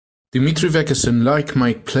Dimitri like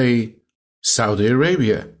might play Saudi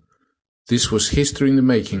Arabia. This was history in the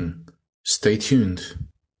making. Stay tuned.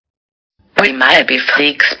 We might be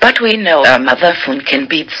freaks, but we know our mother funkin'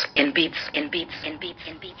 beats.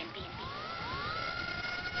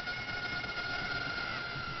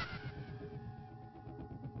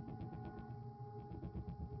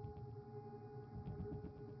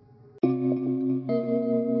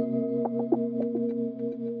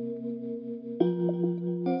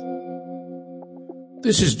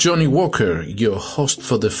 This is Johnny Walker, your host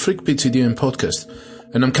for the Freak Beats EDM podcast,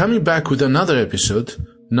 and I'm coming back with another episode,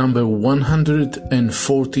 number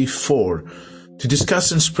 144, to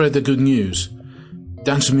discuss and spread the good news.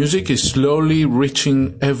 Dance music is slowly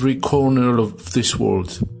reaching every corner of this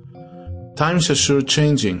world. Times are sure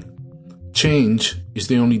changing. Change is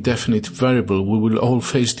the only definite variable we will all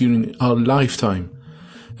face during our lifetime.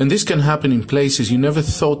 And this can happen in places you never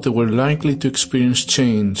thought they were likely to experience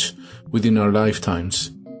change within our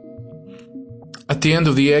lifetimes. At the end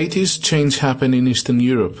of the 80s, change happened in Eastern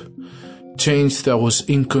Europe. Change that was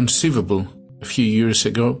inconceivable a few years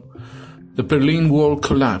ago. The Berlin Wall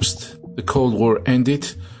collapsed, the Cold War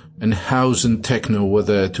ended, and house and techno were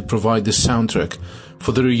there to provide the soundtrack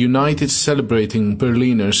for the reunited celebrating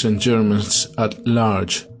Berliners and Germans at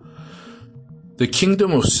large. The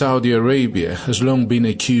Kingdom of Saudi Arabia has long been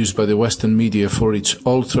accused by the Western media for its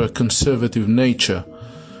ultra-conservative nature.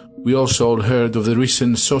 We also all heard of the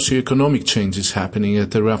recent socio-economic changes happening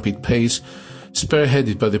at a rapid pace,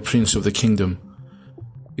 spearheaded by the Prince of the Kingdom.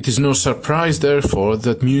 It is no surprise, therefore,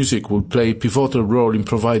 that music will play a pivotal role in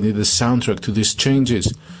providing the soundtrack to these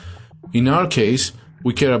changes. In our case,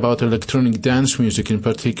 we care about electronic dance music in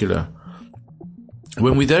particular.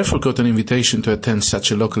 When we therefore got an invitation to attend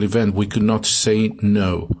such a local event, we could not say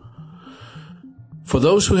no. For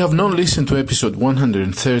those who have not listened to episode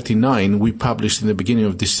 139 we published in the beginning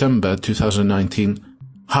of December 2019,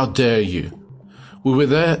 how dare you? We were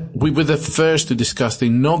the first to discuss the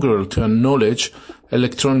inaugural, to our knowledge,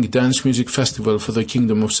 electronic dance music festival for the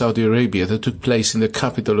Kingdom of Saudi Arabia that took place in the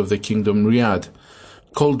capital of the kingdom, Riyadh,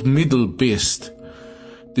 called Middle Beast.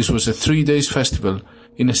 This was a 3-day festival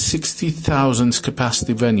in a 60,000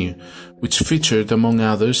 capacity venue, which featured, among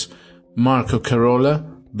others, Marco Carola,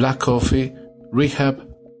 Black Coffee, Rehab,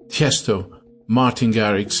 Tiesto, Martin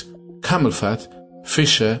Garrix, Camel Fat,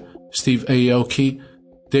 Fisher, Steve Aoki,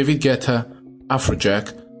 David Guetta,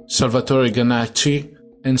 Afrojack, Salvatore Ganacci,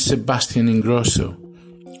 and Sebastian Ingrosso.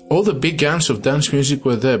 All the big guns of dance music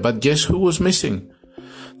were there, but guess who was missing?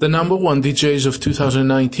 The number one DJs of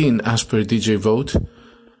 2019 as per DJ Vote.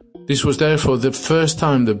 This was therefore the first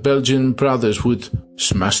time the Belgian brothers would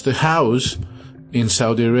smash the house in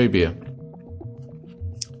Saudi Arabia.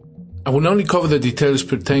 I will only cover the details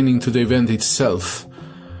pertaining to the event itself.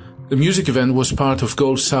 The music event was part of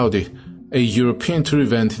Gold Saudi, a European tour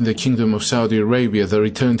event in the Kingdom of Saudi Arabia that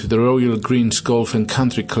returned to the Royal Greens Golf and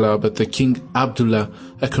Country Club at the King Abdullah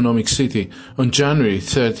Economic City on January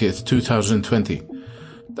 30th, 2020.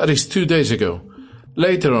 That is 2 days ago.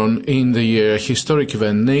 Later on in the year, a historic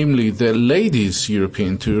event, namely the Ladies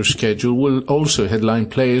European Tour schedule, will also headline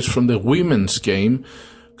players from the women's game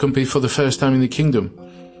compete for the first time in the Kingdom.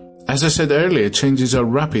 As I said earlier, changes are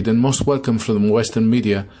rapid and most welcome from the Western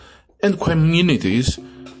media, and communities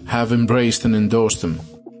have embraced and endorsed them.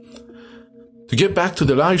 To get back to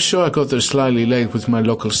the live show, I got there slightly late with my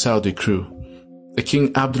local Saudi crew. The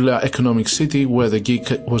King Abdullah Economic City, where the gig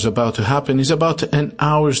was about to happen, is about an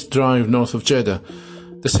hour's drive north of Jeddah,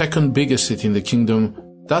 the second biggest city in the kingdom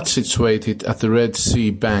that's situated at the Red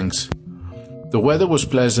Sea banks. The weather was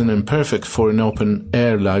pleasant and perfect for an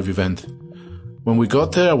open-air live event. When we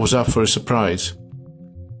got there, I was up for a surprise.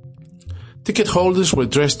 Ticket holders were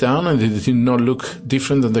dressed down and they did not look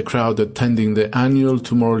different than the crowd attending the annual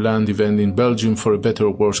Tomorrowland event in Belgium for a better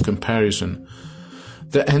or worse comparison.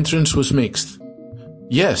 The entrance was mixed.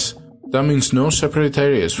 Yes, that means no separate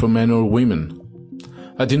areas for men or women.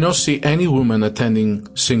 I did not see any woman attending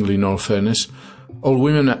singly, in all fairness. All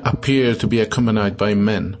women appear to be accompanied by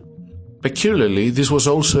men. Peculiarly, this was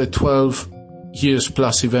also a 12 years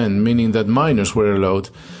plus event, meaning that minors were allowed,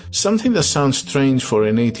 something that sounds strange for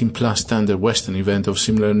an 18 plus standard Western event of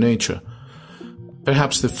similar nature.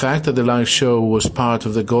 Perhaps the fact that the live show was part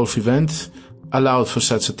of the golf event allowed for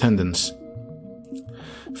such attendance.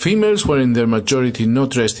 Females were in their majority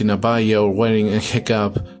not dressed in abaya or wearing a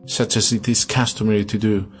hijab, such as it is customary to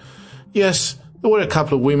do. Yes, there were a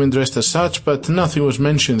couple of women dressed as such, but nothing was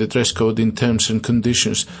mentioned in the dress code in terms and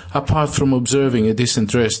conditions, apart from observing a decent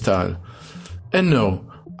dress style. And no,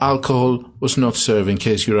 alcohol was not served, in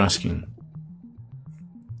case you're asking.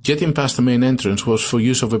 Getting past the main entrance was, for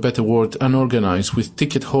use of a better word, unorganized, with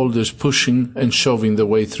ticket holders pushing and shoving their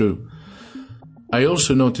way through. I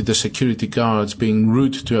also noted the security guards being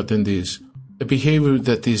rude to attendees, a behavior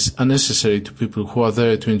that is unnecessary to people who are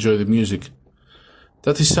there to enjoy the music.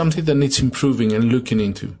 That is something that needs improving and looking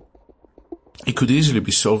into. It could easily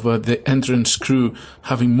be solved by the entrance crew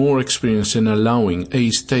having more experience in allowing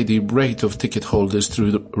a steady rate of ticket holders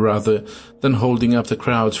through rather than holding up the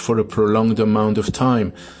crowds for a prolonged amount of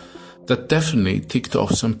time. That definitely ticked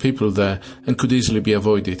off some people there and could easily be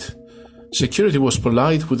avoided. Security was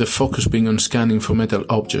polite, with the focus being on scanning for metal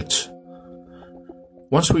objects.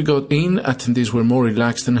 Once we got in, attendees were more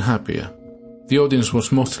relaxed and happier. The audience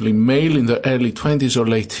was mostly male in their early 20s or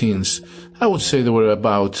late teens. I would say there were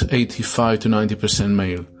about 85 to 90%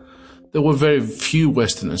 male. There were very few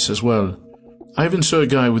Westerners as well. I even saw a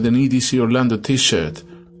guy with an EDC Orlando t-shirt.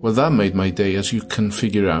 Well, that made my day, as you can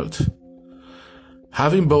figure out.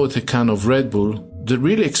 Having bought a can of Red Bull, they're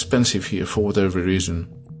really expensive here for whatever reason.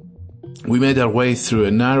 We made our way through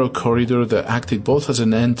a narrow corridor that acted both as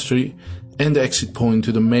an entry and exit point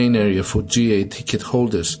to the main area for GA ticket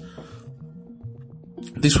holders.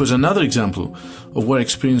 This was another example of where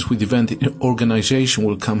experience with event organization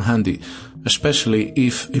will come handy, especially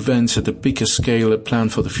if events at a bigger scale are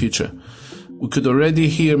planned for the future. We could already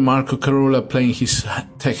hear Marco Carola playing his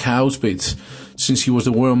tech house beats, since he was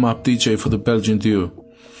the warm-up DJ for the Belgian duo.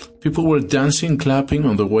 People were dancing, clapping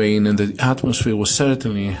on the way in, and the atmosphere was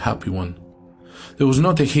certainly a happy one. There was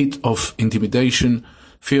not a hint of intimidation,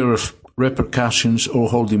 fear of repercussions, or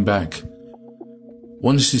holding back.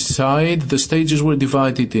 Once inside, the stages were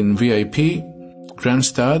divided in VIP,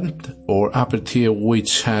 grandstand or upper tier,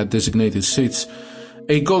 which had designated seats,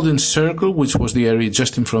 a golden circle, which was the area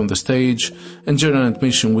just in front of the stage, and general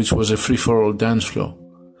admission, which was a free-for-all dance floor.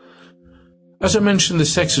 As I mentioned, the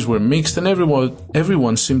sexes were mixed, and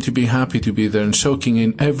everyone seemed to be happy to be there and soaking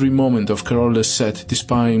in every moment of Carola's set,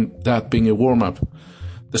 despite that being a warm-up.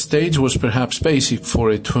 The stage was perhaps basic for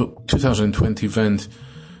a 2020 event,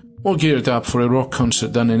 more geared up for a rock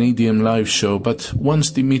concert than an EDM live show, but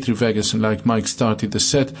once Dimitri Vegas and Like Mike started the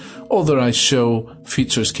set, all the right show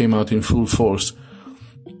features came out in full force.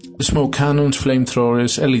 The smoke cannons,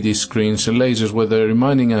 flamethrowers, LED screens and lasers were there,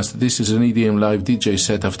 reminding us that this is an EDM live DJ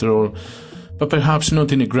set after all, but perhaps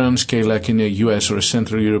not in a grand scale like in a US or a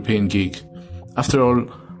Central European gig. After all,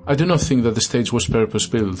 I do not think that the stage was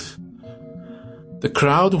purpose-built. The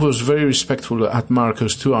crowd was very respectful at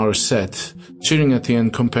Marco's 2-hour set, cheering at the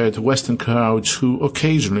end compared to Western crowds who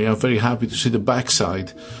occasionally are very happy to see the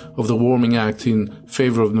backside of the warming act in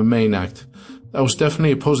favor of the main act. That was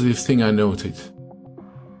definitely a positive thing I noted.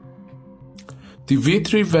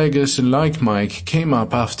 Dimitri, Vegas and Like Mike came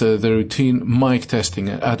up after the routine mic testing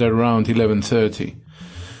at around 11:30.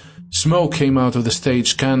 Smoke came out of the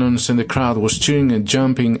stage cannons and the crowd was cheering and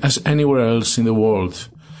jumping as anywhere else in the world.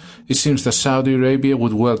 It seems that Saudi Arabia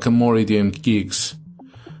would welcome more EDM gigs.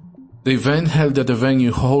 The event held at a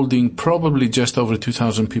venue holding probably just over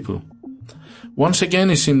 2,000 people. Once again,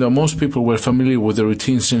 it seemed that most people were familiar with the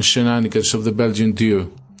routines and shenanigans of the Belgian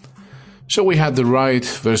duo. So we had the right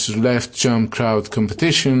versus left jump crowd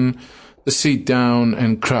competition, the sit down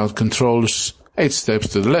and crowd controls, 8 steps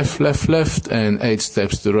to the left, left, left, and 8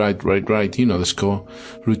 steps to the right, right, right, you know the score,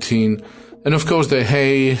 routine, and of course the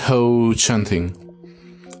hey ho chanting.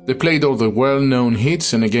 They played all the well-known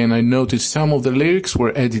hits, and again I noticed some of the lyrics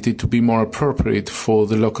were edited to be more appropriate for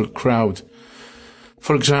the local crowd.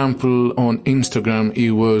 For example, on Instagram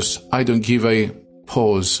it was, I don't give a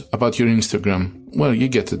pause about your Instagram. Well, you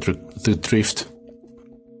get the drift.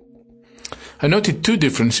 I noted 2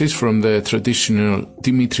 differences from the traditional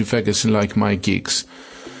Dimitri Vegas and Like Mike gigs.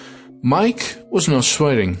 Mike was not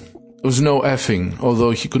swearing. There was no effing,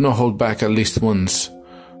 although he could not hold back at least once.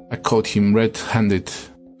 I caught him red-handed.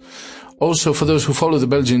 Also, for those who follow the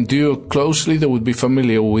Belgian duo closely, they would be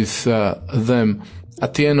familiar with them.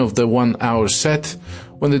 At the end of the 1-hour set,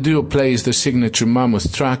 when the duo plays the signature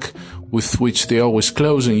Mammoth track, with which they always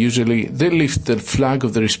close, and usually they lift the flag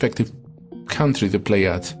of the respective country they play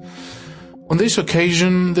at. On this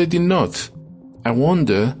occasion, they did not. I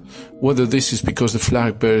wonder whether this is because the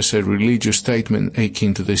flag bears a religious statement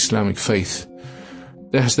akin to the Islamic faith.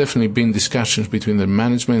 There has definitely been discussions between the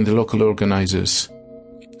management and the local organizers.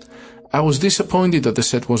 I was disappointed that the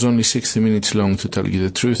set was only 60 minutes long, to tell you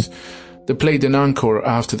the truth. They played an encore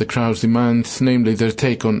after the crowd's demand, namely their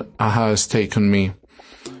take on Aha's Take on Me.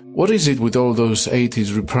 What is it with all those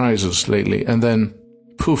 80s reprisals lately? And then,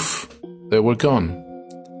 poof, they were gone.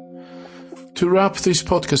 To wrap this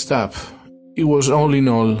podcast up, it was all in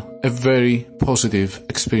all a very positive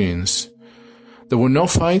experience. There were no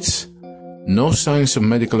fights, No signs of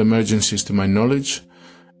medical emergencies to my knowledge,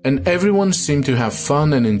 and everyone seemed to have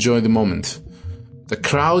fun and enjoy the moment. The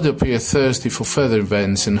crowd appeared thirsty for further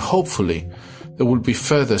events, and hopefully there will be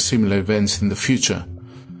further similar events in the future.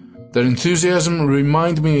 Their enthusiasm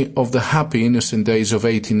reminded me of the happy innocent days of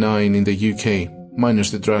 '89 in the UK,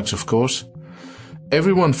 minus the drugs of course.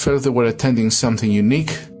 Everyone felt they were attending something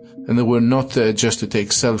unique, and they were not there just to take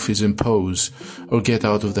selfies and pose, or get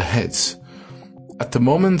out of their heads. At the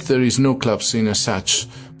moment there is no club scene as such,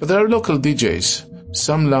 but there are local DJs.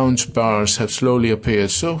 Some lounge bars have slowly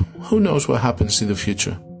appeared, so who knows what happens in the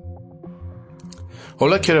future.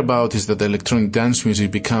 All I care about is that electronic dance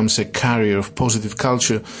music becomes a carrier of positive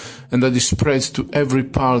culture and that it spreads to every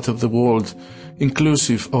part of the world,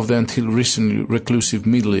 inclusive of the until recently reclusive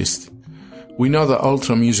Middle East. We know that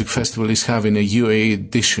Ultra Music Festival is having a UAE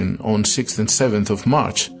edition on 6th and 7th of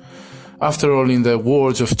March. After all, in the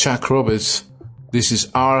words of Chuck Roberts, this is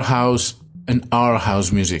our house and our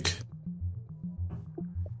house music.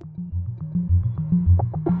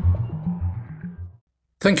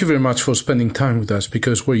 Thank you very much for spending time with us,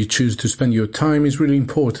 because where you choose to spend your time is really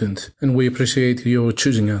important, and we appreciate your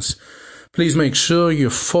choosing us. Please make sure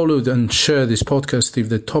you followed and share this podcast if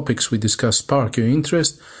the topics we discuss spark your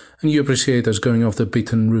interest and you appreciate us going off the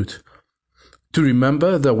beaten route. To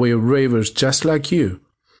remember that we are ravers just like you.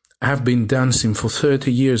 I have been dancing for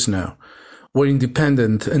 30 years now. We're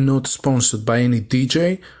independent and not sponsored by any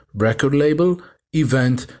DJ, record label,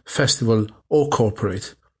 event, festival or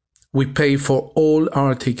corporate. We pay for all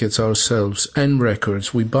our tickets ourselves and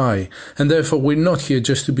records we buy, and therefore we're not here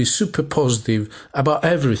just to be super positive about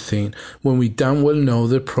everything when we damn well know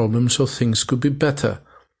the problems or things could be better.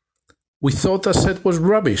 We thought that set was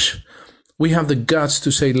rubbish. We have the guts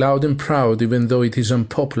to say loud and proud even though it is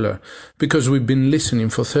unpopular, because we've been listening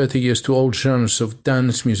for 30 years to all genres of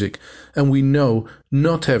dance music, and we know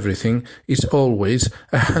not everything is always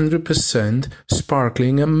 100%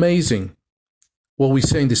 sparkling amazing. What we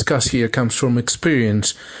say and discuss here comes from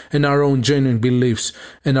experience and our own genuine beliefs,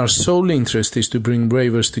 and our sole interest is to bring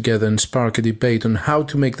ravers together and spark a debate on how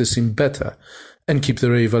to make the scene better and keep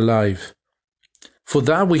the rave alive. For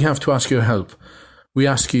that, we have to ask your help. We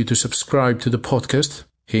ask you to subscribe to the podcast,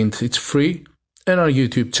 hint it's free, and our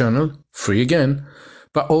YouTube channel, free again,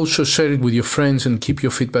 but also share it with your friends and keep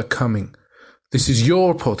your feedback coming. This is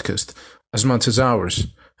your podcast as much as ours.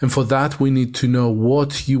 And for that, we need to know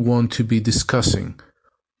what you want to be discussing.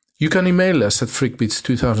 You can email us at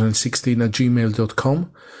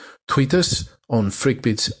freakbeats2016@gmail.com, tweet us on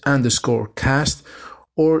freakbeats_cast,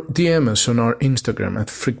 or DM us on our Instagram at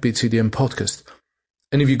freakbeatsedmpodcast.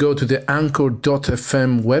 And if you go to the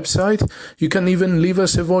anchor.fm website, you can even leave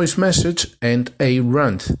us a voice message and a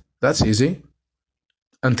rant. That's easy.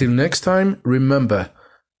 Until next time, remember,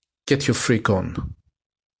 get your freak on.